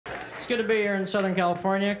good to be here in Southern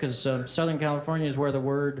California, because Southern California is where the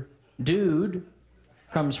word dude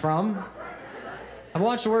comes from. I've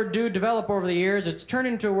watched the word dude develop over the years. It's turned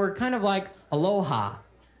into a word kind of like aloha.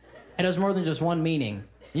 It has more than just one meaning.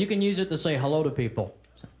 You can use it to say hello to people.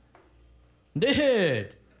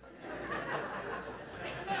 Dude.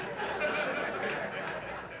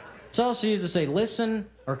 It's also used to say listen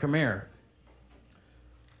or come here.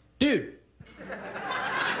 Dude.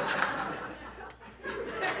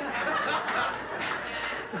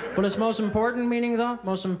 But its most important meaning, though,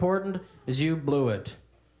 most important, is you blew it.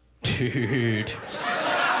 Dude. Dude.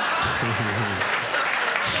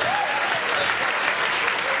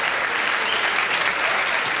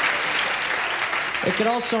 It could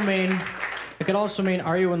also mean,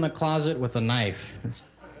 are you in the closet with a knife?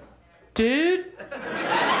 Dude?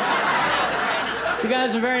 You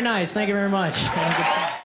guys are very nice. Thank you very much.